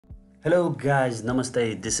Hello guys, नमस्ते.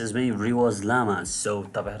 This is me रिवाज लामा. So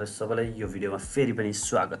तपाईहरु सबैलाई यो भिडियोमा फेरि पनि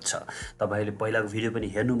स्वागत छ. तपाईहरुले पहिलाको भिडियो पनि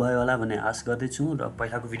हेर्नुभयो होला भन्ने आशा गर्दैछु र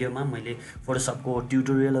पहिलाको भिडियोमा मैले फोटोशपको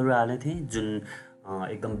ट्युटोरियलहरु हालेँ थिएँ जुन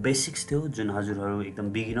एकदम बेसिक्स थियो, जुन हजुरहरु एकदम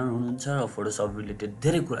बिगिनर हुनुहुन्छ र फोटोशप रिलेटेड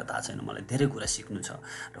धेरै कुरा थाहा छैन, मलाई धेरै कुरा सिक्नु छ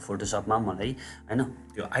र फोटोशपमा मलाई हैन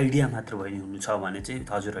त्यो आइडिया मात्र भइहुनु छ भने चाहिँ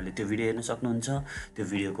हजुरहरुले त्यो भिडियो हेर्न सक्नुहुन्छ. त्यो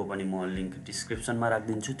भिडियोको पनि म लिंक डिस्क्रिप्सनमा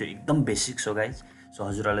राख्दिन्छु. त्यो एकदम बेसिक्स हो गाइज. सो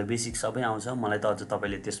हजुरहरुलाई बेसिक सबै आउँछ. मलाई त अझ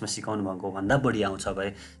तपाईले त्यसमा सिकाउनु भएको भन्दा बढी आउँछ भए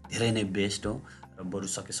धेरै नै बेस्ट हो. र बरु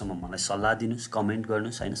सकेसम्म मलाई सल्लाह दिनुस्, कमेन्ट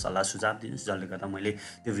गर्नुस् हैन, सल्लाह सुझाव दिनुस् जसले गर्दा मैले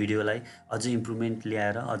त्यो भिडियोलाई अझ इम्प्रुभमेन्ट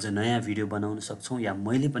ल्याएर अझ नयाँ भिडियो बनाउन सक्छौं या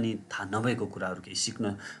मैले पनि थाहा नभएको कुराहरु केही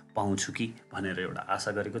सिक्न पाउँछु कि भनेर एउटा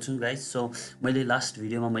आशा गरेको छु गाइस. सो मैले लास्ट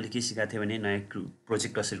भिडियोमा मैले के सिकाएको थिएँ भने नयाँ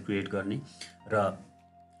प्रोजेक्ट कसरी क्रिएट गर्ने र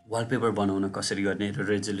वालपेपर बनाउन कसरी गर्ने र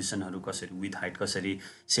रेजोल्युसनहरु कसरी विथ हाइट कसरी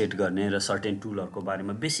सेट गर्ने र सर्टेन टुलहरुको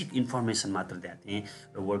बारेमा बेसिक इन्फर्मेसन मात्र दिएको थिएँ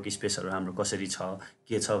र वर्क स्पेसहरु हाम्रो कसरी छ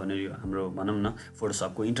के छ भनेर यो हाम्रो भनौं न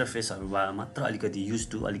फोटोशपको इन्टरफेसहरुमा मात्र अलिकति युज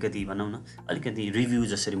टु अलिकति भनौं न अलिकति रिभ्यु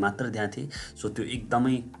जसरी मात्र दिएको थिएँ. सो त्यो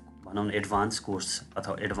एकदमै भनौं न एडभान्स कोर्स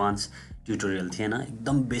अथवा एडभान्स ट्युटोरियल थिएन,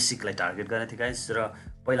 एकदम बेसिकलाई टार्गेट गरेको थिएँ गाइस. र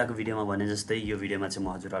पहिलाको भिडियोमा भने जस्तै यो भिडियोमा चाहिँ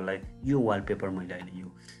म हजुरहरुलाई यो वालपेपर मैले अहिले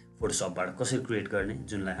यो फोटोशपबाट कसरी क्रिएट गर्ने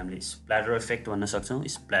जुनलाई हामीले स्प्ल्याटर इफेक्ट भन्न सक्छौं.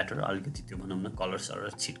 स्प्ल्याटर अलिकति त्यो भनौं न कलर्सहरु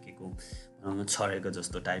छिटकेको भनौं न छरेको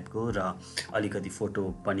जस्तो टाइपको र अलिकति फोटो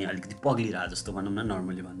पनि अलिकति पग्लिरा जस्तो भनौं न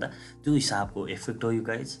नर्मली भन्दा त्यो हिसाबको इफेक्ट हो यो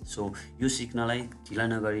गाइज. सो यो सिक्नलाई ढिला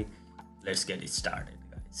नगरी let's get it started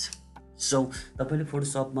guys. So तपाईले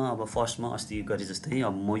फोटोशपमा अब फर्स्टमा अस्ति गरे जस्तै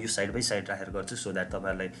अब म यो साइड बाइ साइड राखेर गर्छु सो दैट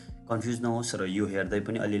तपाईहरुलाई कन्फ्युज नहोस् र यो हेर्दै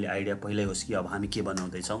पनि अलिअलि आइडिया पहिल्यै होस् कि अब हामी के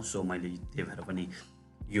बनाउँदै छौं. सो मैले त्यही भएर पनि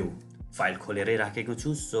यो फाइल खोलेरै राखेको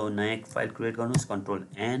छु. सो नयाँ फाइल क्रिएट गर्नुस्, कन्ट्रोल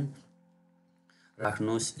एन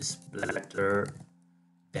राख्नुस्, स्प्ल्याटर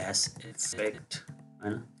ड्याश इफेक्ट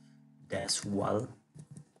हैन ड्याश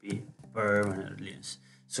वालपेपर भनेर लिनुस्.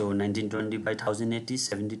 सो 1920 by 1080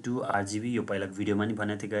 72 RGB यो पहिलाको भिडियोमा नि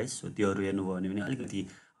भनेको थिएँ गाइस. सो त्योहरु हेर्नुभयो भने पनि अलिकति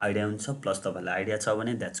आइडिया हुन्छ, प्लस तपाईलाई आइडिया छ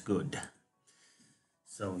भने द्याट्स गुड.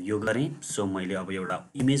 सो यो गरेँ. सो मैले अब एउटा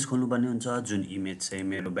इमेज खोल्नुपर्ने हुन्छ जुन इमेज चाहिँ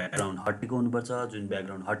मेरो ब्याकग्राउन्ड हटेको हुनुपर्छ. जुन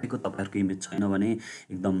ब्याकग्राउन्ड हटेको तपाईहरुको इमेज छैन भने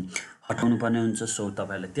एकदम हटाउनु पर्ने हुन्छ. सो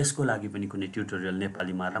तपाईहरुलाई त्यसको लागि पनि कुनै ट्युटोरियल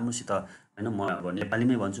नेपालीमा राम्रोसित हैन म अब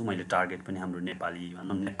नेपालीमै भन्छु. मैले टार्गेट पनि हाम्रो नेपाली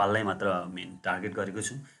भनौं नेपाललाई मात्र मेन टार्गेट गरेको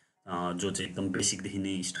छु. जो चाहिँ एकदम बेसिक देखि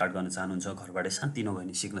नै स्टार्ट गर्न चाहनुहुन्छ, घरबाटै शान्ति नभए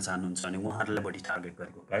नि सिक्न चाहनुहुन्छ भने उहाँहरुलाई बढी टार्गेट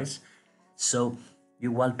गरेको गाइस. सो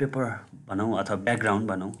यो वालपेपर भनौं अथवा ब्याकग्राउन्ड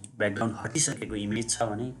भनौं, ब्याकग्राउन्ड हटिसकेको इमेज छ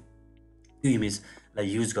भने त्यो इमेजलाई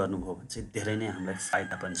युज गर्नुभयो भने चाहिँ धेरै नै हामीलाई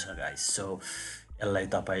फाइदा पनि छ गाइस. सो यसलाई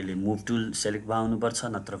तपाईले मुभ टुल सेलेक्ट गर्नुपर्छ,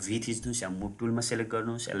 नत्र भी थिच्नुस् या मुभ टुलमा सेलेक्ट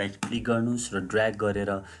गर्नुस्, यसलाई क्लिक गर्नुस् र ड्र्याग गरेर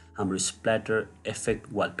हाम्रो स्प्ल्याटर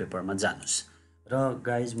इफेक्ट वालपेपरमा जानुस्. र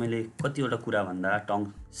गाइज मैले कतिवटा कुरा भन्दा टङ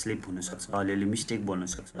स्लिप हुन सक्छ, अलिअलि मिस्टेक बोल्न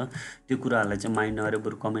सक्छ. त्यो कुराहरुलाई चाहिँ माइन्ड नगरेर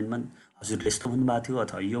बरु कमेन्टमा हजुरले यस्तो भन्नुभएको थियो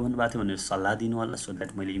अथवा यो भन्नुभएको थियो भनेर सल्लाह दिनु होला सो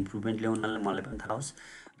दैट मैले इम्प्रुभमेन्ट ल्याउनलाई मलाई पनि थाहा होस्.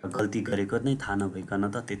 र गल्ती गरेको नै थाहा नभइकन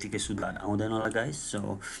त त्यतिकै सुधार आउँदैन होला गाइज.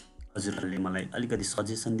 सो हजुरहरुले मलाई अलिकति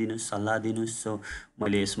सजेसन दिनुस्, सल्लाह दिनुस्. सो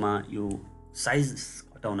मैले यसमा यो साइज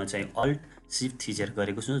घटाउन चाहिँ अल्ट शिफ्ट थिचेर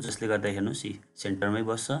गरेको छु जसले गर्दा हेर्नुस् सेन्टरमै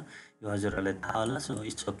बस्छ. यो हजुरहरुलाई थाहा होला. So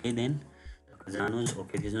it's okay then जानुस्,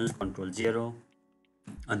 okay थिच्नुस्, control 0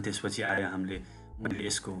 अनि त्यसपछि आयो मैले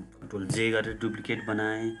यसको कन्ट्रोल जे गरेर डुप्लिकेट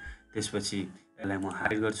बनाएँ. त्यसपछि यसलाई म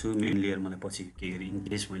हाइड गर्छु. मेन लेयर मलाई पछि के गरी इन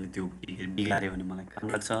केस मैले त्यो बिगार्यो भने मलाई काम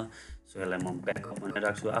लाग्छ. सो यसलाई म ब्याकअप भनेर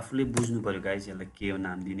राख्छु. आफूले बुझ्नु पर्यो गाइस यसलाई के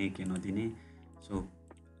नाम दिने के नदिने. सो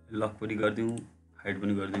लक पनि गर्दिउँ, हाइड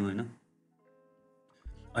पनि गर्दिउँ हैन.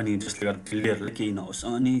 अनि जसले गर्दा लेयरले केही नहोस्.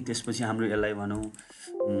 अनि त्यसपछि हाम्रो यसलाई भनौं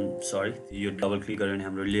सरी यो डबल क्लिक गर्यो भने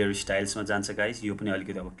हाम्रो लेयर स्टाइल्समा जान्छ गाइस. यो पनि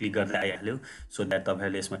अलिकति अब क्लिक गर्दै आइहाल्यो. सो दैट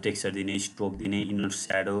तपाईहरुले यसमा टेक्सचर दिने, स्ट्रोक दिने, इनर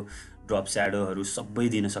स्याडो, ड्रप स्याडोहरु सबै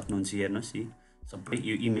दिन सक्नुहुन्छ. हेर्नुस् सबै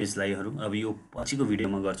यो इमेजलाईहरु अब यो पछिको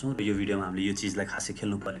भिडियोमा गर्छौं र यो भिडियोमा हामीले यो चीजलाई खासै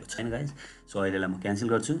खेल्नु परेको छैन गाइस. सो अहिलेलाई म क्यान्सल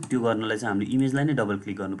गर्छु. त्यो गर्नलाई चाहिँ हामीले इमेजलाई नै डबल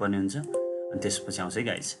क्लिक गर्नुपर्ने हुन्छ अनि त्यसपछि आउँछ है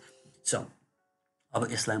गाइस. सो अब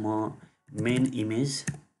यसलाई म मेन इमेज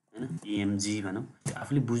हैन इएमजी भनौं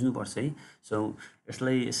आफूले बुझ्नुपर्छ है. सो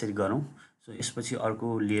यसलाई यसरी गरौँ. सो यसपछि अर्को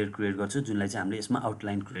लेयर क्रिएट गर्छु जुनलाई चाहिँ हामीले यसमा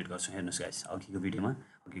आउटलाइन क्रिएट गर्छौं. हेर्नुस् गाइस अघिको भिडियोमा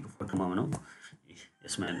अघिको फोटोमा भनौं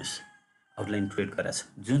यसमा हेर्नुस् आउटलाइन क्रिएट गरेछ.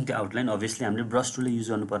 जुन त्यो आउटलाइन अभियसली हामीले ब्रस टुलले युज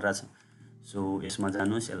गर्नु पर्छ. सो यसमा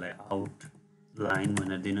जानुस्, यसलाई आउटलाइन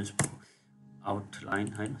भनेर दिनुस्. आउटलाइन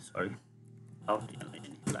हैन सरी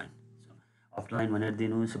आउटलाइन. सो आउटलाइन भनेर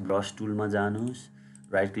दिनुस्. ब्रस टुलमा जानुस्,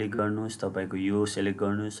 राइट क्लिक गर्नुस्, तपाईको यो सेलेक्ट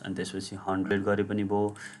गर्नुस् अनि त्यसपछि 100 गरे पनि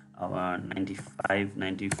भयो. अब 95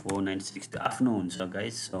 94 96 त्यो आफ्नो हुन्छ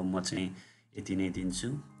गाइस। सो म चाहिँ यति नै दिन्छु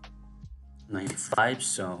 95।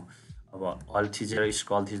 सो अब अल थिचेर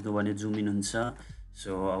स्क्रल थिच्नु भने जुम इन हुन्छ।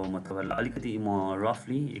 सो अब म तपाईँहरूलाई अलिकति म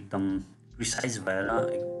रफली एकदम प्रिसाइज भएर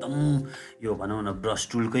एकदम यो भनौँ न ब्रस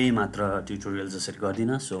टुलकै मात्र ट्युटोरियल जसरी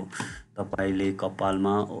गर्दिनँ। सो तपाईँले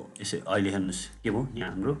कपालमा यसै अहिले हेर्नुहोस् के भयो,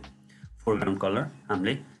 यहाँ हाम्रो फोरग्राउन्ड कलर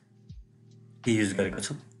हामीले के युज गरेको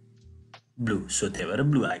छौँ, ब्लू। सो त्यही भएर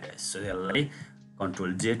ब्लू आयो गाइस। सो यसलाई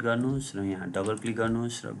कन्ट्रोल जेड गर्नुहोस् र यहाँ डबल क्लिक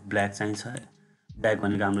गर्नुहोस् र ब्ल्याक चाहिन्छ। ब्ल्याक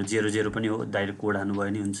भनेको हाम्रो 00 पनि हो, डाइरेक्ट कोड हाल्नुभयो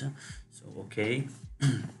नि हुन्छ। So okay.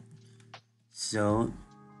 सो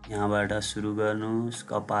यहाँबाट सुरु गर्नुहोस्,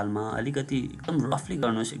 कपालमा अलिकति एकदम रफली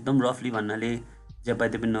गर्नुहोस्। एकदम रफली भन्नाले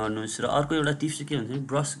जेपाइतेपि नगर्नुहोस्। र अर्को एउटा टिप्स चाहिँ के हुन्छ भने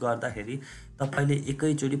ब्रस गर्दाखेरि तपाईँले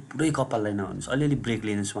एकैचोटि पुरै कपाललाई नगर्नुहोस्, अलिअलि ब्रेक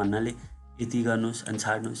लिनुहोस्। भन्नाले यति गर्नुहोस् अनि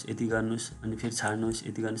छाड्नुहोस्, यति गर्नुहोस् अनि फेरि छाड्नुहोस्,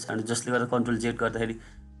 यति गर्नुहोस् छाड्नुहोस्, जसले गर्दा कन्ट्रोल जेड गर्दाखेरि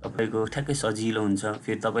तपाईँको ठ्याक्कै सजिलो हुन्छ।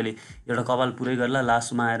 फेरि तपाईँले एउटा कपाल पुरै गर्ला,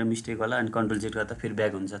 लास्टमा आएर मिस्टेक होला अनि कन्ट्रोल जेड गर्दा फेरि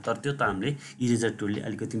ब्याक हुन्छ। तर त्यो त हामीले इरेजर टुलले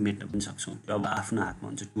अलिकति मेट्न पनि सक्छौँ। त्यो अब आफ्नो हातमा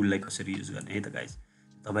हुन्छ टुललाई कसरी युज गर्ने है त गाइस।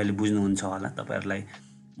 तपाईँले बुझ्नुहुन्छ होला, तपाईँहरूलाई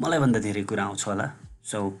मलाई भन्दा धेरै कुरा आउँछ होला।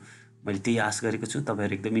 सो मैले त्यही आश गरेको छु।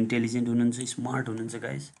 तपाईँहरू एकदम इन्टेलिजेन्ट हुनुहुन्छ, स्मार्ट हुनुहुन्छ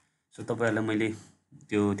गाइस। सो तपाईँहरूलाई मैले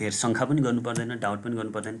त्यो धेरै शङ्का पनि गर्नु पर्दैन, डाउट पनि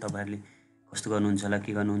गर्नु पर्दैन। तपाईँहरूले कस्तो गर्नुहुन्छ होला,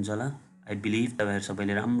 के गर्नुहुन्छ होला, आई बिलिभ तपाईँहरू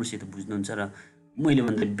सबैले राम्रोसित बुझ्नुहुन्छ र मैले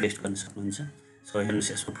भन्दा बेस्ट गर्न सक्नुहुन्छ। सो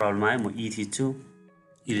हेर्नुहोस् यसमा प्रब्लम आयो, म थिच्छु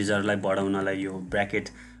इरेजरलाई बढाउनलाई यो ब्र्याकेट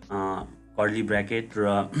कर्ली ब्र्याकेट र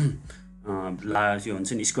यो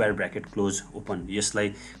हुन्छ नि स्क्वायर ब्र्याकेट क्लोज ओपन, यसलाई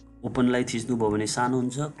ओपनलाई थिच्नुभयो भने सानो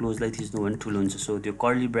हुन्छ, क्लोजलाई थिच्नुभयो भने ठुलो हुन्छ। सो त्यो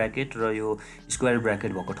कर्ली ब्र्याकेट र यो स्क्वायर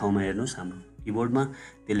ब्र्याकेट भएको ठाउँमा हेर्नुहोस् हाम्रो किबोर्डमा,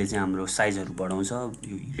 त्यसले चाहिँ हाम्रो साइजहरू बढाउँछ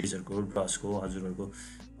यो इरेजरको, ब्रसको, हजुरहरूको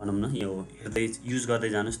भनौँ न। यो हेर्दै युज गर्दै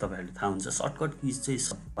जानुहोस्, तपाईँहरूले थाहा हुन्छ। सर्टकट किज चाहिँ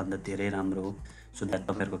सबभन्दा धेरै राम्रो हो। सो द्याट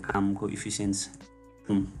तपाईँहरूको कामको इफिसियन्स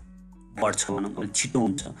बढ्छ भनौँ, अलिक छिटो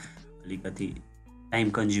हुन्छ, अलिकति टाइम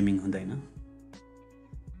कन्ज्युमिङ हुँदैन।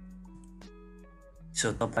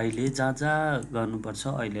 सो तपाईँले जहाँ गर्नुपर्छ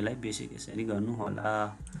अहिलेलाई बेसिक यसरी गर्नु होला।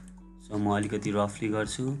 सो म अलिकति रफली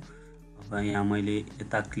गर्छु। अब यहाँ मैले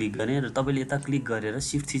यता क्लिक गरेँ र तपाईँले यता क्लिक गरेर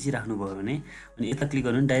सिफ्ट थिचिराख्नुभयो भने अनि यता क्लिक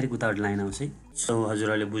गर्नु भने डाइरेक्ट उताबाट लाइन आउँछ है। सो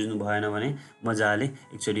हजुरहरूले बुझ्नु भएन भने मजाले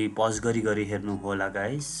एकचोटि पज गरी हेर्नु होला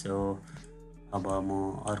गाइस। सो अब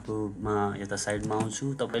म अर्कोमा यता साइडमा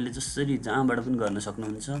आउँछु। तपाईँले जसरी जहाँबाट पनि गर्न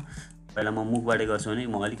सक्नुहुन्छ। पहिला म मुखबाटै गर्छु भने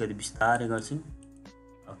म अलिकति बिस्तारै गर्छु।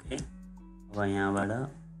 ओके, अब यहाँबाट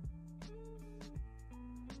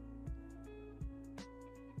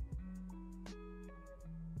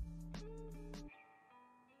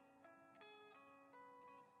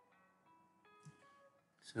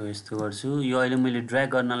सो यस्तो गर्छु। यो अहिले मैले ड्र्याग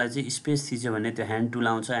गर्नलाई चाहिँ स्पेस थिच्यो भने त्यो ह्यान्ड टुल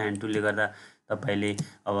आउँछ। ह्यान्ड टुलले गर्दा तपाईँले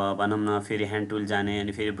अब भनौँ न फेरि ह्यान्ड टुल जाने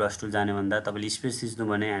अनि फेरि ब्रस टुल जाने भन्दा तपाईँले स्पेस थिच्नु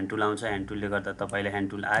भने ह्यान्ड टुल आउँछ। ह्यान्ड टुलले गर्दा तपाईँले ह्यान्ड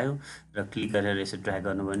टुल आयो र क्लिक गरेर यसरी ड्र्याग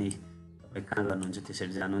गर्नु भने तपाईँ कहाँ गर्नुहुन्छ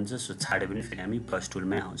त्यसरी जानुहुन्छ। सो छाडे पनि फेरि हामी ब्रस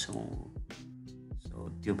टुलमै आउँछौँ। सो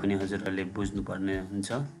त्यो पनि हजुरहरूले बुझ्नुपर्ने हुन्छ।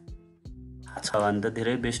 थाहा छ भने त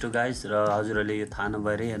धेरै बेस्ट हो गाइस। र हजुरहरूले यो थाहा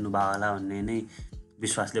नभएरै हेर्नुभयो होला भन्ने नै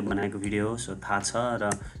विश्वासले बनाएको भिडियो हो। सो थाहा छ र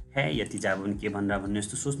हे यति चाहिँ अब पनि के भनेर भन्ने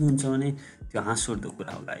जस्तो सोच्नुहुन्छ भने त्यो हाँस उठ्दो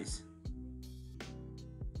कुरा हो गाइस।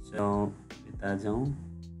 सो यता जाउँ।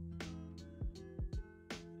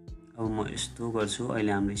 अब म यस्तो गर्छु।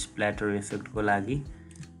 अहिले हाम्रो स्प्ल्याटर इफेक्टको लागि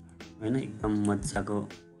होइन एकदम मजाको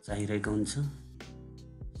चाहिरहेको हुन्छ।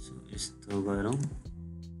 सो यस्तो गरौँ।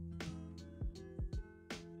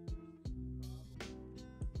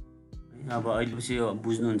 अब अहिले पछि यो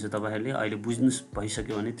बुझ्नुहुन्छ तपाईँहरूले। अहिले बुझ्नु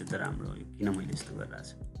भइसक्यो भने त्यो त राम्रो हो। किन मैले यस्तो गरिरहेको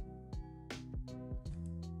छु,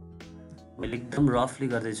 मैले एकदम रफली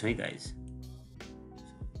गर्दैछु है गाइस।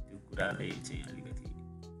 त्यो कुरालाई चाहिँ अलिकति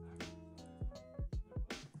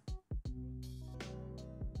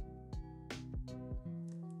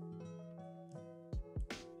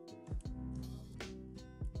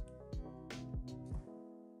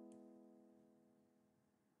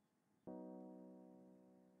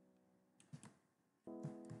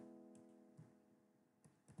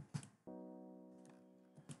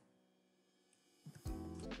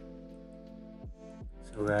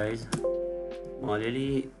सो गाइज म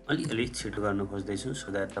अलिअलि छिटो गर्न खोज्दैछु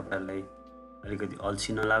सो द्याट तपाईँहरूलाई अलिकति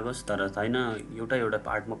अल्छी नलागोस्। तर होइन एउटा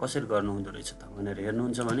पार्टमा कसरी गर्नु हुँदो रहेछ त भनेर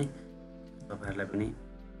हेर्नुहुन्छ भने तपाईँहरूलाई पनि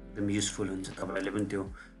एकदम युजफुल हुन्छ। तपाईँहरूले पनि त्यो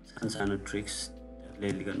सानो ट्रिक्स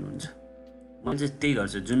अलिअलि गर्नुहुन्छ। म चाहिँ त्यही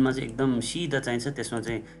गर्छु। जुनमा चाहिँ एकदम सिधा चाहिन्छ त्यसमा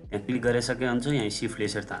चाहिँ त्यहाँ क्लिक गरिसके हुन्छ, यहाँ सिफ्टले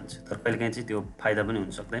यसरी तान्छ। तर कहिलेकाहीँ चाहिँ त्यो फाइदा पनि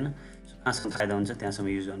हुन सक्दैन। कहाँसम्म फाइदा हुन्छ त्यहाँसम्म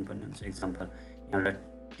युज गर्नुपर्ने हुन्छ। एक्जाम्पल यहाँबाट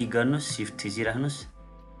टिक गर्नुहोस्, सिफ्ट थिचिराख्नुहोस्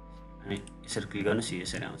अनि यसरी क्लिक गर्नुहोस्,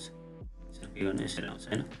 यसरी आउँछ। यसरी क्लिक गर्नु यसरी आउँछ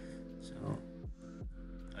होइन।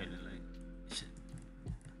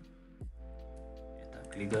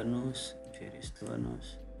 क्लिक गर्नुहोस् फेरि यस्तो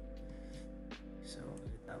गर्नुहोस् सो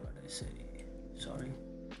यताबाट यसरी सरी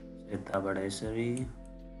यताबाट यसरी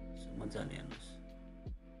मजाले हेर्नुहोस्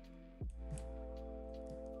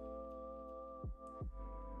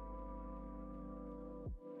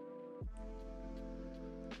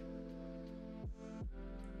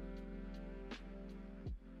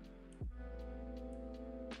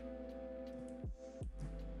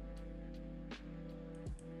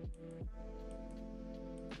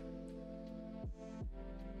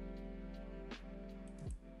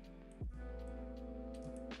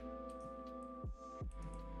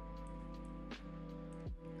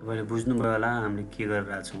तपाईले बुझ्नुभयो होला हामीले के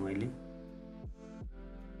गरिरहेको छौं अहिले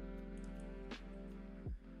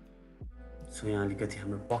सो यहाँ अलिकति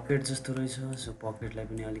हाम्रो पकेट जस्तो रहेछ सो पकेटलाई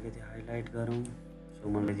पनि अलिकति हाइलाइट गरौँ सो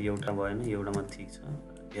मलाई एउटा भएन एउटा मात्र ठिक छ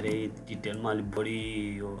धेरै डिटेलमा अलि बढी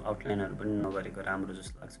यो आउटलाइनहरु पनि नगरेको राम्रो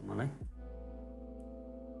जस्तो लाग्छ मलाई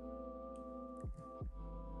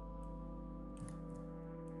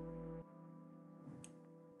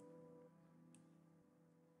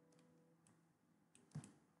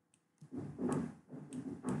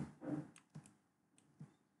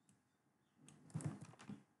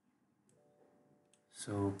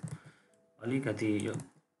सो अलिकति यो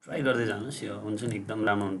ट्राई गर्दै जानुस् यो हुन्छ नि एकदम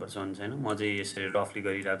राम्रो हुनुपर्छ भन्छ हैन म चाहिँ यसरी रफली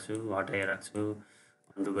गरिराख्छु हटाइराख्छु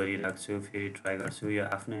अन्डु गरिराख्छु फेरि ट्राई गर्छु यो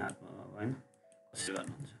आफ्नै हातमा हो हैन कसरी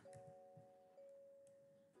गर्नुहुन्छ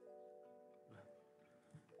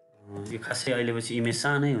यो खासै अहिलेपछि इमेज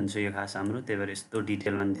सानै हुन्छ यो खास हाम्रो त्यही भएर यस्तो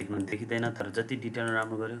डिटेलमा देख्न देखिदैन तर जति डिटेलमा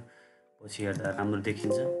राम्रो गर्यो पछि हेर्दा राम्रो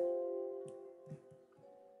देखिन्छ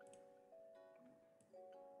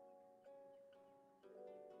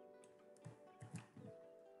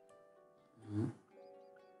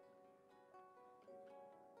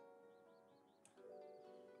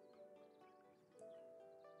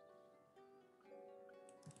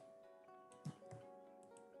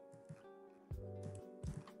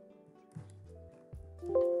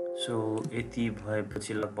सो यति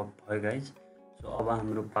भएपछि लगभग भयो गाइज सो अब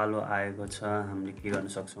हाम्रो पालो आएको छ हामीले के गर्न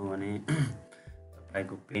सक्छौं भने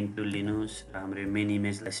तपाईको पेन टुल लिनुस् र हाम्रो मेन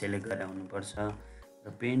इमेजलाई सिलेक्ट गरेर हुनुपर्छ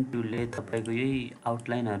र पेन टुलले तपाईको यही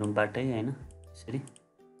आउटलाइनहरुबाटै हैन यसरी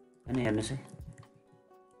हैन हेर्नुस् है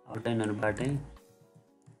आउटलाइनहरुबाटै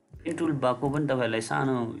पेन टुल बाको पनि तपाईहरुलाई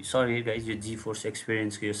सानो सरी गाइज यो जी4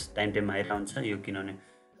 एक्सपीरियन्सको यो टाइममा आइरहन्छ यो किनभने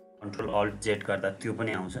कन्ट्रोल अल्ट जेड गर्दा त्यो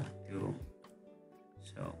पनि आउँछ त्यो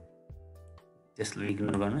सो त्यसलाई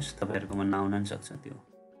इग्नोर गर्नुस् तपाईहरुकोमा नआउन पनि सक्छ त्यो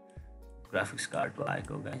ग्राफिक्स कार्डको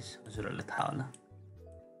आएको गाइस हजुरहरुलाई थाहा होला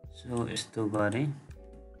सो यस्तो गरे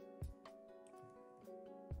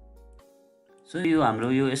सो यो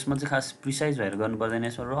हाम्रो यो यसमा चाहिँ खास प्रिसाइज भएर गर्नु पर्दैन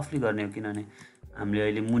यसमा रफली गर्ने हो किनभने हामीले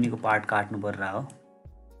अहिले मुनिको पार्ट काट्नु पर्ला हो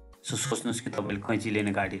सो सोच्नुस् कि तपाईले कैंचीले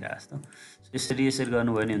नै काटिरा जस्तो यसरी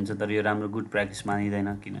गर्नु भयो नि हुन्छ तर यो राम्रो गुड प्र्याक्टिस मानिदैन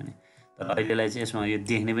किनभने तर अहिलेलाई चाहिँ यसमा यो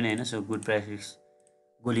देख्ने पनि हैन सो गुड प्र्याक्टिस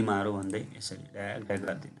गोली मारो भन्दै यसरी ड्याग ड्याग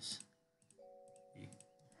गर्दिनुस्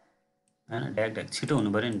हैन ड्याग ड्याग छिटो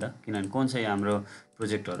हुनु पर्यो नि त किनभने कुन चाहिँ हाम्रो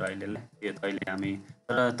प्रोजेक्टहरु अहिलेलाई यो त अहिले हामी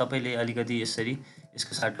तर तपाईले अलिकति यसरी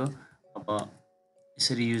यसको साटो अब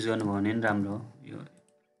यसरी युज गर्नुभयो भने नि राम्रो हो यो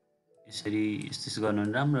यसरी यस्तो गर्नु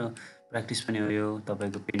भने राम्रो प्र्याक्टिस पनि हो यो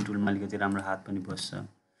तपाईको पेन टुलमा अलिकति राम्रो हात पनि बस्छ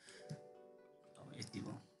अब यति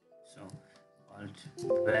हो सो अल्ट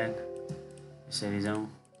ब्याक यसरी जाउँ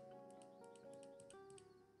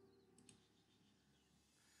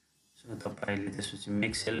सो तपाईले त्यसपछि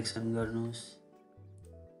मेक सिलेक्सन गर्नुस्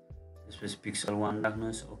त्यसपछि पिक्सल 1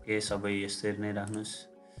 राख्नुस् ओके सबै यसरी नै राख्नुस्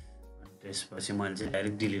त्यसपछि मैले चाहिँ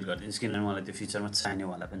डाइरेक्ट डिलिट गर्दिन्छु किनभने मलाई त्यो फिचरमा चाहिने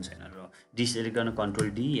वाला पनि छैन र डिसेलेक्ट गर्न कन्ट्रोल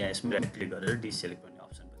डी या यसमा राइट क्लिक गरेर डिसेलेक्ट गर्ने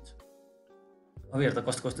अप्सन पनि छ अब हेर्दा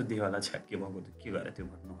कस्तो कस्तो देखियो होला छ्याक के भएको के गरे त्यो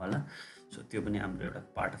भन्नु होला सो त्यो पनि हाम्रो एउटा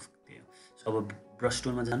पार्ट अफ त्यो सो अब ब्रश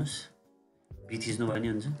टुलमा जानुस् बी थिच्नु भयो नि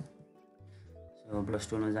हुन्छ सो ब्रश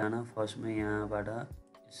टुलमा जान फर्स्टमा यहाँबाट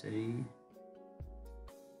यसरी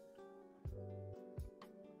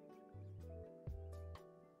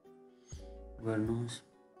गर्नुस्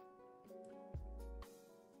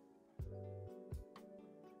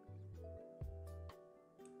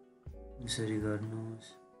यसरी गर्नुस्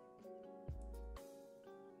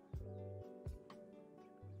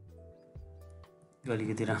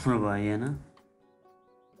अलिकति राम्रो भएन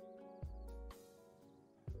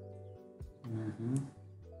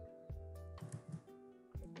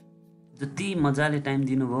जति मजाले टाइम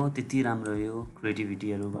दिनुभयो त्यति राम्रो यो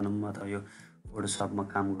क्रिएटिभिटीहरु भनौं अथवा यो फोटोशपमा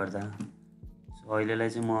काम गर्दा सो अहिलेलाई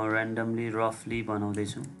चाहिँ म र्यान्डमली रफली बनाउँदै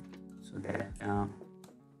छु सो दैट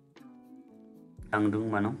डाङडुङ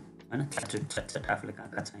भनौं हैन छट आफुले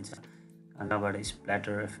कहाँ चाहिन्छ कहाँबाट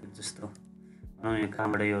स्प्ल्याटर इफेक्ट जस्तो अनि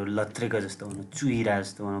कहाँबाट यो लत्रेको जस्तो भनौँ, चुहिरा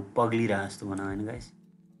जस्तो भनौँ, पग्लिरा जस्तो भनौँ होइन गाइस।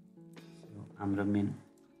 हाम्रो मेन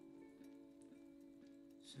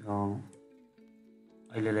सो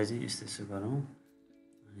अहिलेलाई चाहिँ यस्तो यस्तो गरौँ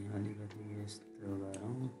अनि अलिकति यस्तो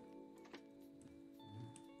गरौँ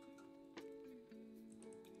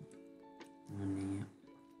अनि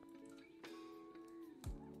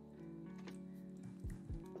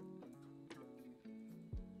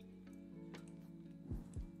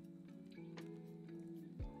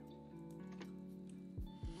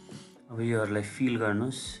अब योहरूलाई फिल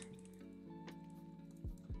गर्नुस्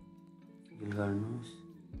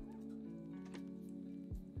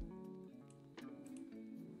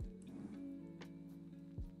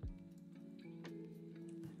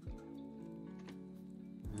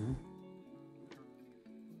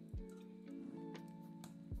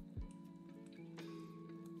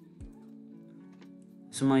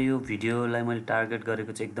यसमा यो भिडियोलाई मैले टार्गेट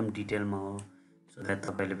गरेको चाहिँ एकदम डिटेलमा हो, सो द्याट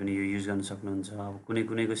तपाईँले पनि यो युज गर्न सक्नुहुन्छ। अब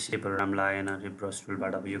कुनैको सेपहरू राम्रो लागेन अरे ब्रस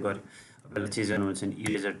टुलबाट अब यो गर्यो, तपाईँले चेन्ज गर्नुहुन्छ भने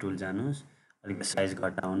इरेजर टुल जानुहोस्, अलिकति साइज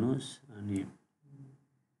घटाउनुहोस् अनि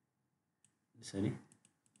यसरी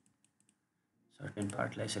सर्टेन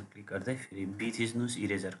पार्टलाई यसरी क्लिक गर्दै फेरि बी थिच्नुहोस्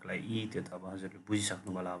इरेजरको लागि। त्यो त अब हजुरले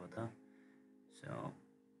बुझिसक्नु होला अब त। सो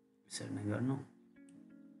यसरी नै गर्नु।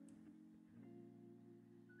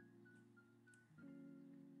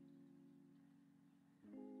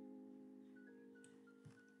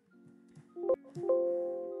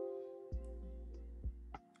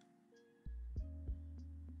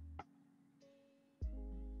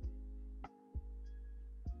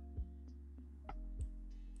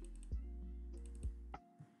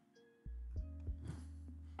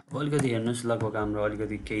 अलिकति हेर्नुहोस्, लगभग हाम्रो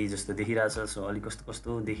अलिकति केही जस्तो देखिरहेछ। सो अलिक कस्तो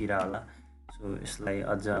कस्तो देखिरह होला। सो यसलाई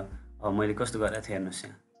अझ अब मैले कस्तो गरेको थिएँ हेर्नुहोस्,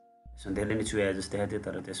 यहाँ यसमा धेरै नै चुया जस्तो देखाएको थियो,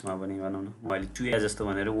 तर त्यसमा पनि भनौँ न मैले चुया जस्तो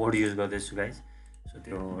भनेर वर्ड युज गर्दैछु गाइस। सो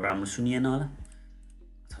त्यो राम्रो सुनिएन होला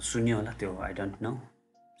अथवा सुन्यो होला, त्यो आई डोन्ट नो।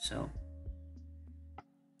 सो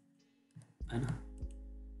होइन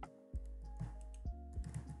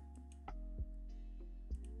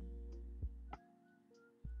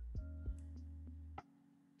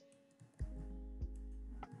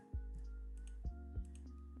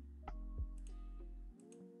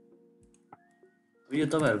यो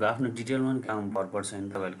तपाईँहरूको आफ्नो डिटेलमा पनि काम भर पर्छ नि,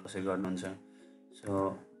 तपाईँहरूले कसरी गर्नुहुन्छ। सो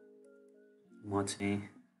म चाहिँ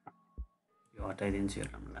यो हटाइदिन्छु, यो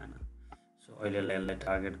राम्रो लागेन। सो अहिलेलाई यसलाई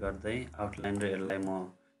टार्गेट गर्दै आउटलाइन र यसलाई म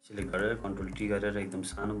सिलेक्ट गरेर कन्ट्रोल टी गरेर एकदम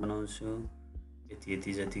सानो बनाउँछु,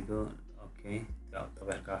 यति जतिको। ओके,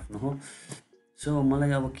 तपाईँहरूको आफ्नो हो। सो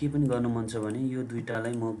मलाई अब के पनि गर्नु मन छ भने यो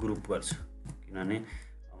दुईटालाई म ग्रुप गर्छु, किनभने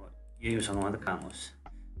अब योसँग मात्रै काम होस्।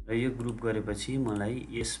 र यो ग्रुप गरेपछि मलाई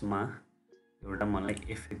यसमा एउटा मलाई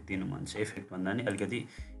इफेक्ट दिनु मन छ। इफेक्ट भन्दा नि अलिकति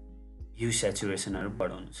ह्यू स्याचुरेसनहरू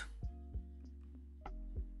बढाउनु छ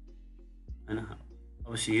होइन।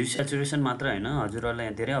 अब ह्यू स्याचुरेसन मात्र होइन, हजुरहरूलाई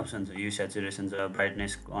यहाँ धेरै अप्सन छ। ह्यू स्याचुरेसन छ,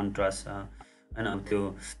 ब्राइटनेस, कन्ट्रास्ट छ होइन। अब त्यो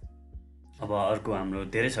अब अर्को हाम्रो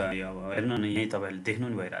धेरै छ। यो अब हेर्नु न, यहीँ तपाईँहरूले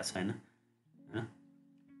देख्नु नि भइरहेछ होइन।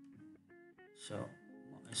 सो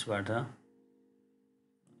यसबाट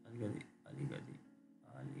अलिकति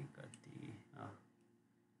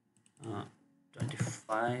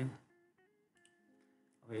 25।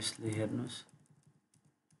 अब यसले हेर्नुहोस्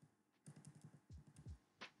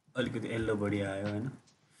अलिकति येल्लो बढी आयो होइन।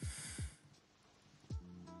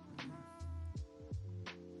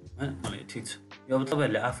 मलाई ठिक छ यो। अब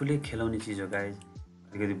तपाईँहरूले आफूले खेलाउने चिज हो गाइज,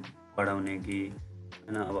 अलिकति बढाउने कि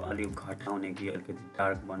होइन, अब अलिक घटाउने कि अलिकति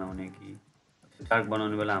डार्क बनाउने कि। डार्क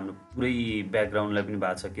बनाउने बेला हाम्रो पुरै ब्याकग्राउन्डलाई पनि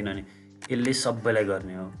भएको छ, किनभने यसले सबैलाई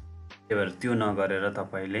गर्ने हो। त्यही भएर त्यो नगरेर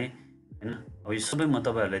तपाईँले होइन, अब यो सबै म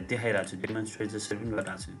तपाईँहरूलाई देखाइरहेको छु, डेमोन्स्ट्रेट जसरी पनि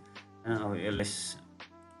गरिरहेको छु होइन। अब यसलाई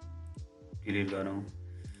डिलिट गरौँ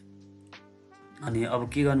अनि अब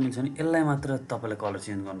के गर्नुहुन्छ भने यसलाई मात्र तपाईँलाई कलर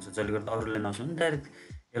चेन्ज गर्नु छ, जसले गर्दा अरूलाई नसुन्नु। डाइरेक्ट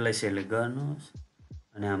यसलाई सेलेक्ट गर्नुहोस्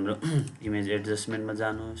अनि हाम्रो इमेज एडजस्टमेन्टमा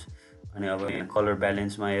जानुहोस् अनि अब यहाँ कलर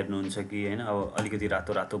ब्यालेन्समा हेर्नुहुन्छ कि होइन। अब अलिकति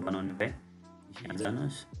रातो रातो बनाउने भए यहाँ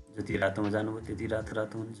जानुहोस्, जति रातोमा जानुभयो त्यति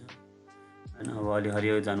रातो हुन्छ होइन। अब अलि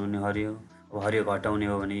हरियो जानु भने हरियो, अब हरियो घटाउने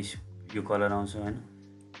हो भने यो कलर आउँछ होइन।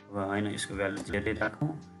 अब होइन, यसको भ्यालु धेरै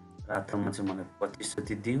राखौँ, रातोमा चाहिँ मलाई 25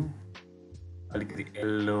 जति दिउँ, अलिकति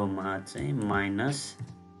येल्लोमा चाहिँ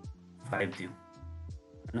 -5 दिउँ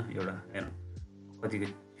होइन। एउटा हेरौँ कतिको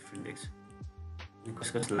डिफ्रेन्ट देख्छ,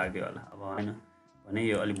 कस्तो लाग्यो होला। अब होइन भने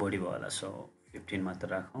यो अलिक बढी भयो होला, सो 15 मात्र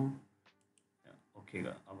राखौँ। ओके,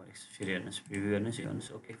 अब फेरि हेर्नुहोस्, प्रिभ्यू गर्नुहोस्,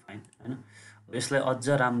 हेर्नुहोस्, ओके फाइन होइन। अब यसलाई अझ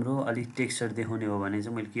राम्रो अलिक टेक्सचर देखाउने हो भने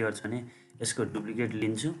चाहिँ मैले के गर्छु भने यसको डुप्लिकेट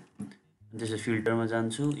लिन्छु, त्यसपछि फिल्टरमा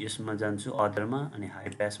जान्छु, यसमा जान्छु अदरमा अनि हाई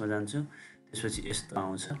प्यासमा जान्छु, त्यसपछि यस्तो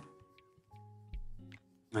आउँछ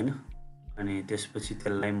हैन। अनि त्यसपछि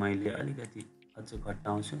त्यसलाई मैले अलिकति अझ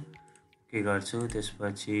घटाउँछु। के गर्छु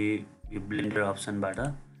त्यसपछि यो ब्लेन्डर अप्सनबाट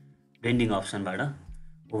ब्लेन्डिङ अप्सनबाट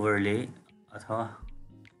ओभरले अथवा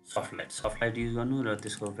सफ्ट लाइट युज गर्नु र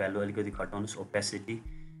त्यसको भ्यालु अलिकति घटाउनुहोस्। ओपेसिटी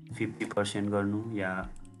 50% गर्नु या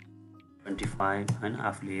 25 हैन।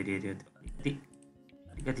 आफूले हेरी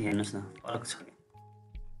अलिकति हेर्नुहोस् न फरक छ कि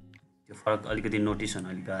त्यो फरक अलिकति नोटिस हुन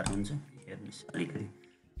अलिक गाह्रो हुन्छ हेर्नुहोस् अलिकति।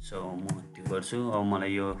 सो म त्यो गर्छु। अब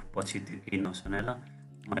मलाई यो पछि त्यो केही नहोस् भनेर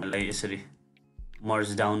मलाई यसरी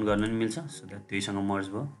मर्ज डाउन गर्न पनि मिल्छ। सो द्याट दुईसँग मर्ज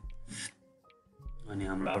भयो अनि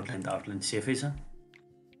हाम्रो आउटलाइन सेफै छ।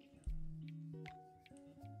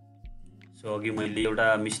 सो अघि मैले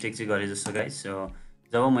एउटा मिस्टेक चाहिँ गरेँ जस्तो गाइस। सो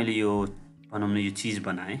जब मैले यो भनौँ न यो चिज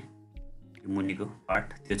बनाएँ यो मुनिको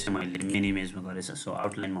पार्ट त्यो चाहिँ मैले मेन इमेजमा गरेछ। सो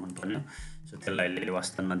आउटलाइनमा हुनुपर्ने हो। सो त्यसलाई अहिले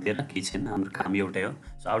वास्तवमा दिएर केही छैन हाम्रो काम एउटै हो।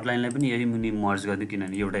 सो आउटलाइनलाई पनि यही मुनि मर्ज गरिदिउँ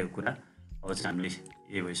किनभने एउटै हो कुरा। अब चाहिँ हामीले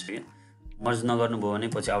यही भइसक्यो। मर्ज नगर्नुभयो भने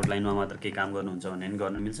पछि आउटलाइनमा मात्र केही काम गर्नुहुन्छ भने पनि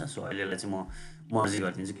गर्न मिल्छ। सो अहिलेलाई चाहिँ म मर्ज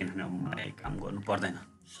गरिदिन्छु किनभने अब मलाई काम गर्नु पर्दैन।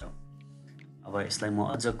 सो अब यसलाई म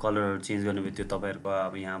अझ कलर चेन्ज गर्नु भयो त्यो तपाईँहरूको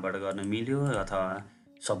अब यहाँबाट गर्न मिल्यो अथवा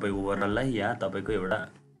सबै ओभरअललाई या तपाईँको एउटा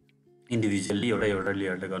इन्डिभिजुअल्ली एउटा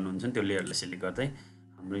लेयरले गर्नुहुन्छ भने त्यो लेयरलाई सिलेक्ट गर्दै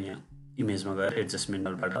हाम्रो यहाँ इमेजमा गएर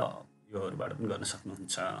एडजस्टमेन्टबाट योहरूबाट पनि गर्न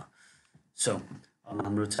सक्नुहुन्छ। सो अब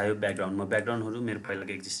हाम्रो चाहियो ब्याकग्राउन्ड। म ब्याकग्राउन्डहरू मेरो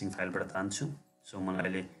पहिलाको एक्जिस्टिङ फाइलबाट तान्छु। सो मलाई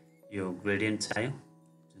अहिले यो ग्रेडियन्ट चाहियो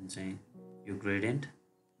जुन चाहिँ यो ग्रेडियन्ट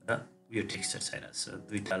र यो टेक्सचर चाहिरहेको छ।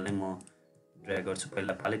 दुईटालाई म ड्र्याग गर्छु।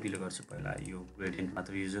 पहिला पालैपिलो गर्छु। पहिला यो ग्रेडियन्ट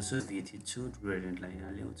मात्र युज गर्छु। भी थिच्छु ग्रेडियन्टलाई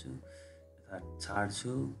यहाँ ल्याउँछु यता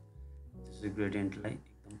छाड्छु। त्यसपछि ग्रेडियन्टलाई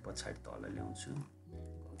एकदम पछाडि तल ल्याउँछु।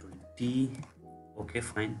 Control T. Okay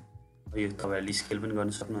fine. यो तपाईँहरूले स्केल पनि गर्न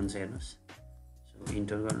सक्नुहुन्छ हेर्नुहोस्। सो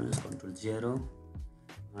इन्टर गर्नुहोस् कन्ट्रोल 0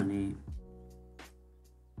 अनि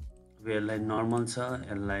अब यसलाई नर्मल छ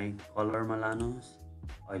यसलाई कलरमा लानुहोस्।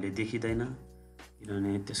 अहिले देखिँदैन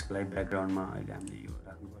किनभने त्यसको लागि ब्याकग्राउन्डमा अहिले हामीले यो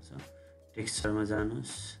राख्नुपर्छ। टेक्सचरमा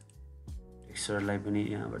जानुहोस्। टेक्सचरलाई पनि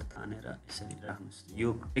यहाँबाट तानेर यसरी राख्नुहोस्। यो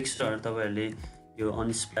टेक्सचर तपाईँहरूले यो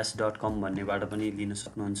unsplash.com भन्नेबाट पनि लिन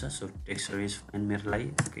सक्नुहुन्छ। सो टेक्सचर इज फाइन मेरो लागि।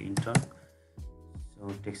 Okay enter. So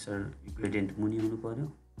texture gradient मुनि हुनु पर्यो।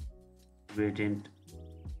 ग्रेडियन्ट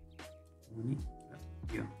मुनि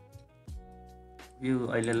यो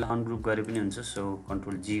अहिलेलाई अनग्रुप गरे पनि हुन्छ। सो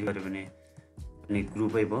कन्ट्रोल जी गऱ्यो भने पनि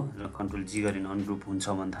ग्रुपै भयो र कन्ट्रोल जी गरेर अनग्रुप हुन्छ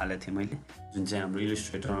भन्न थालेको थिएँ मैले जुन चाहिँ हाम्रो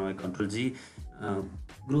इलिस्ट्रेटरमा कन्ट्रोल जी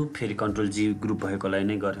ग्रुप फेरि कन्ट्रोल जी ग्रुप भएकोलाई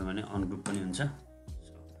नै गऱ्यो भने अनग्रुप पनि हुन्छ।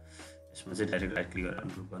 सो यसमा चाहिँ डाइरेक्ट राइट क्लिक गरेर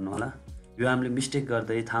अनग्रुप गर्नु होला। यो हामीले मिस्टेक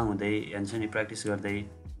गर्दै थाहा हुँदै हुन्छ नि प्र्याक्टिस गर्दै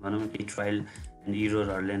भनौँ न केही ट्रायल एन्ड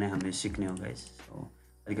इररहरूले नै हामीले सिक्ने हो गाइस। सो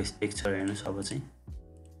अलिकति टेक्सचर हेर्नुहोस् अब चाहिँ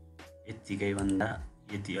यत्तिकै भन्दा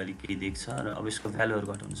यति अलिक केही देख्छ र अब यसको भ्यालुहरू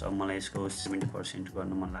घटाउनु छ। अब मलाई यसको 70%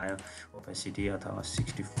 गर्नु मन लाग्यो। ओपेसिटी अथवा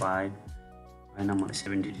 65 होइन मलाई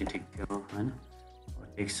 70 ठिक थियो होइन।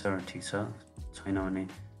 टेक्सचर ठिक छ छैन भने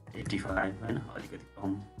 85 होइन अलिकति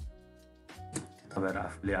कम। तपाईँहरू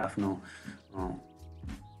आफूले आफ्नो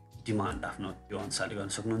डिमान्ड आफ्नो त्यो अनुसारले गर्न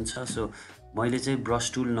सक्नुहुन्छ। सो मैले चाहिँ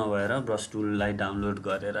ब्रस टुल नभएर ब्रस टुललाई डाउनलोड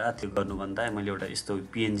गरेर त्यो गर्नुभन्दा मैले एउटा यस्तो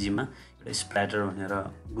पिएनजीमा एउटा स्प्ल्याटर भनेर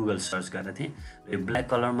गुगल सर्च गरेको थिएँ र यो ब्ल्याक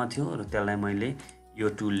कलरमा थियो र त्यसलाई मैले यो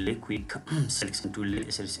टुलले क्विक सेलेक्सन टुलले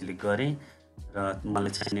यसरी सिलेक्ट गरेँ र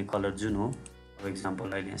मलाई चाहिने कलर जुन हो अब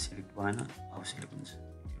इक्जाम्पल अहिले यहाँ सिलेक्ट भएन अब सिलेक्ट हुन्छ।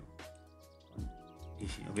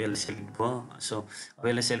 अब यसलाई सेलेक्ट भयो। सो अब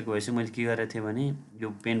यसलाई सेलेक्ट भएपछि मैले के गरेको थिएँ भने यो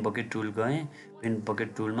पेन बकेट टुल गएँ। पेन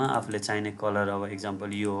बकेट टुलमा आफूले चाहिने कलर अब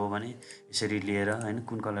इक्जाम्पल यो हो भने यसरी लिएर होइन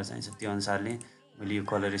कुन कलर चाहिन्छ त्यो अनुसारले मैले यो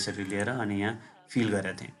कलर यसरी लिएर अनि यहाँ फिल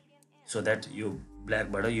गरेको थिएँ। सो द्याट यो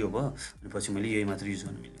ब्ल्याकबाट यो भयो अनि पछि मैले यही मात्र युज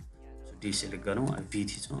गर्नु मिल्यो। सो डी सेलेक्ट गरौँ अब भी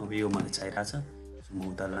थिचौँ। अब यो मलाई चाहिरहेको छ। सो म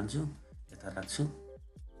उता लान्छु यता राख्छु।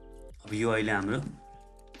 अब यो अहिले हाम्रो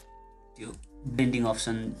त्यो ब्लेन्डिङ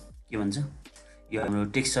अप्सन के भन्छ यो हाम्रो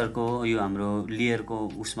टेक्सचरको यो हाम्रो लेयरको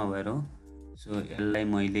उसमा भएर हो। सो यसलाई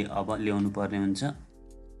मैले अब ल्याउनु पर्ने हुन्छ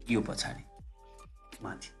यो पछाडि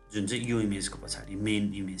माथि जुन चाहिँ यो इमेजको पछाडि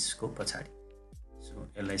मेन इमेजको पछाडि। सो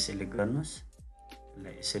यसलाई सेलेक्ट गर्नुहोस्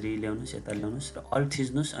यसलाई यसरी ल्याउनुहोस् यता ल्याउनुहोस् र अल्ट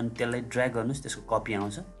थिच्नुहोस् अनि त्यसलाई ड्र्याग गर्नुहोस् त्यसको कपी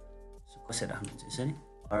आउँछ। सो कसरी राख्नुहुन्छ यसरी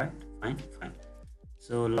अलराइट फाइन।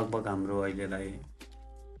 सो लगभग हाम्रो अहिलेलाई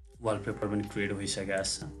वालपेपर पनि क्रिएट भइसकेको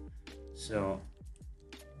छ। सो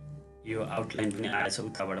यो आउटलाइन पनि आएछ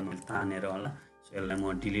उताबाट मैले तानेर होला। सो यसलाई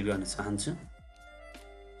म डिलिट गर्न चाहन्छु।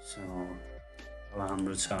 सो अब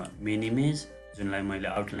हाम्रो छ मेन इमेज जुनलाई मैले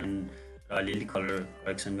आउटलाइन र अलिअलि कलर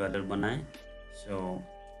करेक्सन गरेर बनाएँ। सो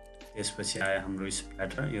त्यसपछि आयो हाम्रो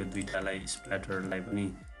स्प्ल्याटर। यो दुईटालाई स्प्ल्याटरलाई पनि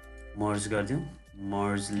मर्ज गरिदिउँ।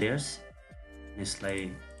 मर्ज लेयर्स यसलाई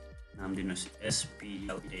नाम दिनुहोस्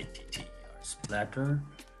SPLATTER स्प्ल्याटर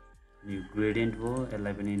अनि ग्रेडियन्ट हो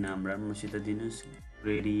यसलाई पनि नाम राम्रोसित दिनुहोस्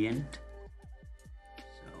ग्रेडियन्ट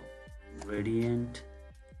सो ग्रेडियन्ट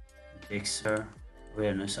टेक्सचर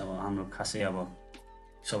हेर्नुहोस् अब हाम्रो खासै अब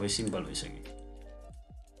सबै सिम्पल भइसक्यो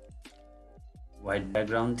व्हाइट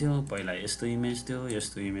ब्याकग्राउन्ड थियो पहिला यस्तो इमेज थियो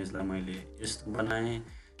यस्तो इमेजलाई मैले यस्तो बनाएँ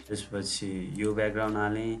त्यसपछि यो ब्याकग्राउन्ड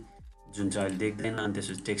हालेँ जुन चाहिँ अहिले देख्दैन अनि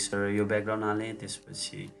त्यसपछि टेक्सचर यो ब्याकग्राउन्ड हालेँ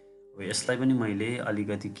त्यसपछि अब यसलाई पनि मैले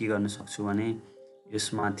अलिकति के गर्न सक्छु भने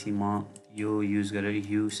यसमाथि म यो युज गरेर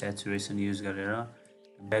ह्यू स्याचुरेसन युज गरेर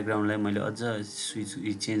ब्याकग्राउन्डलाई मैले अझ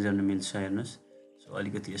स्विच चेन्ज गर्न मिल्छ हेर्नुहोस् सो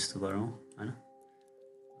अलिकति यस्तो गरौँ हैन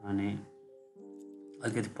अनि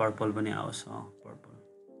अलिकति पर्पल पनि आओस् पर्पल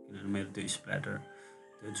किनभने मेरो त्यो स्प्ल्याटर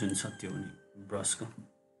त्यो जुन छ त्यो पनि ब्रसको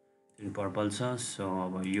जुन पर्पल छ सो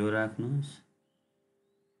अब यो राख्नुहोस्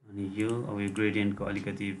अनि यो अब यो ग्रेडियन्टको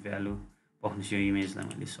अलिकति भ्यालु पक्नुहोस् यो इमेजलाई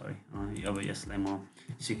मैले सरी अब यसलाई म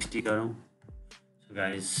 60 गरौँ सो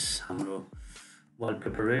गाइस हाम्रो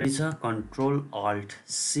वालपेपर रेडी छ कन्ट्रोल अल्ट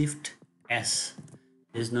शिफ्ट एस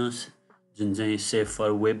बुझ्नुहोस् जुन चाहिँ सेभ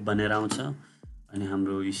फर वेब भनेर आउँछ अनि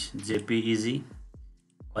हाम्रो जेपीईजी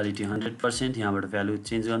क्वालिटी 100% यहाँबाट भ्यालु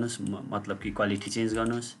चेन्ज गर्नुहोस् मतलब कि क्वालिटी चेन्ज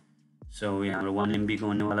गर्नुहोस् सो यहाँ हाम्रो 1 MB को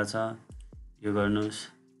हुनेवाला छ यो गर्नुहोस्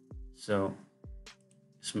सो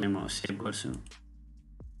यसमै म सेभ गर्छु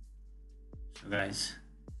सो गाइस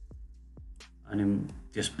अनि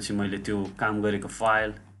त्यसपछि मैले त्यो काम गरेको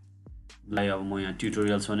फाइललाई अब म यहाँ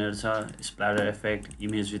ट्युटोरियल्स भनेर छ स्प्ल्याटर इफेक्ट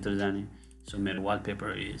इमेज भित्र जाने सो मेरो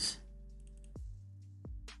wallpaper is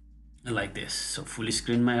like this so full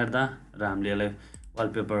स्क्रिनमा हेर्दा र हामीले यसलाई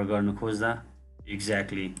वालपेपर गर्न खोज्दा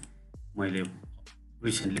एक्ज्याक्टली मैले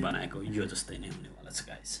रिसेन्टली बनाएको यो जस्तै नै हुनेवाला छ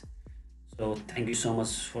guys so thank you so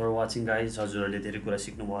much for watching guys हजुरहरूले धेरै कुरा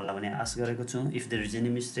सिक्नुभयो होला भन्ने आश गरेको छु if there is any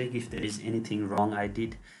mistake if there is anything wrong I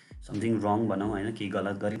did something रङ भनौँ होइन केही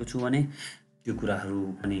गलत गरेको छु भने त्यो कुराहरू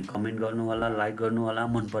पनि कमेन्ट गर्नु होला लाइक गर्नु होला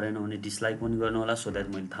मन परेन भने डिसलाइक पनि गर्नु होला सो द्याट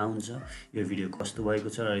मैले थाहा हुन्छ यो भिडियो कस्तो भएको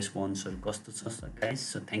छ र रेस्पोन्सहरू कस्तो छ guys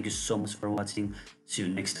so thank you so much for watching C you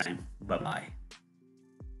next time by by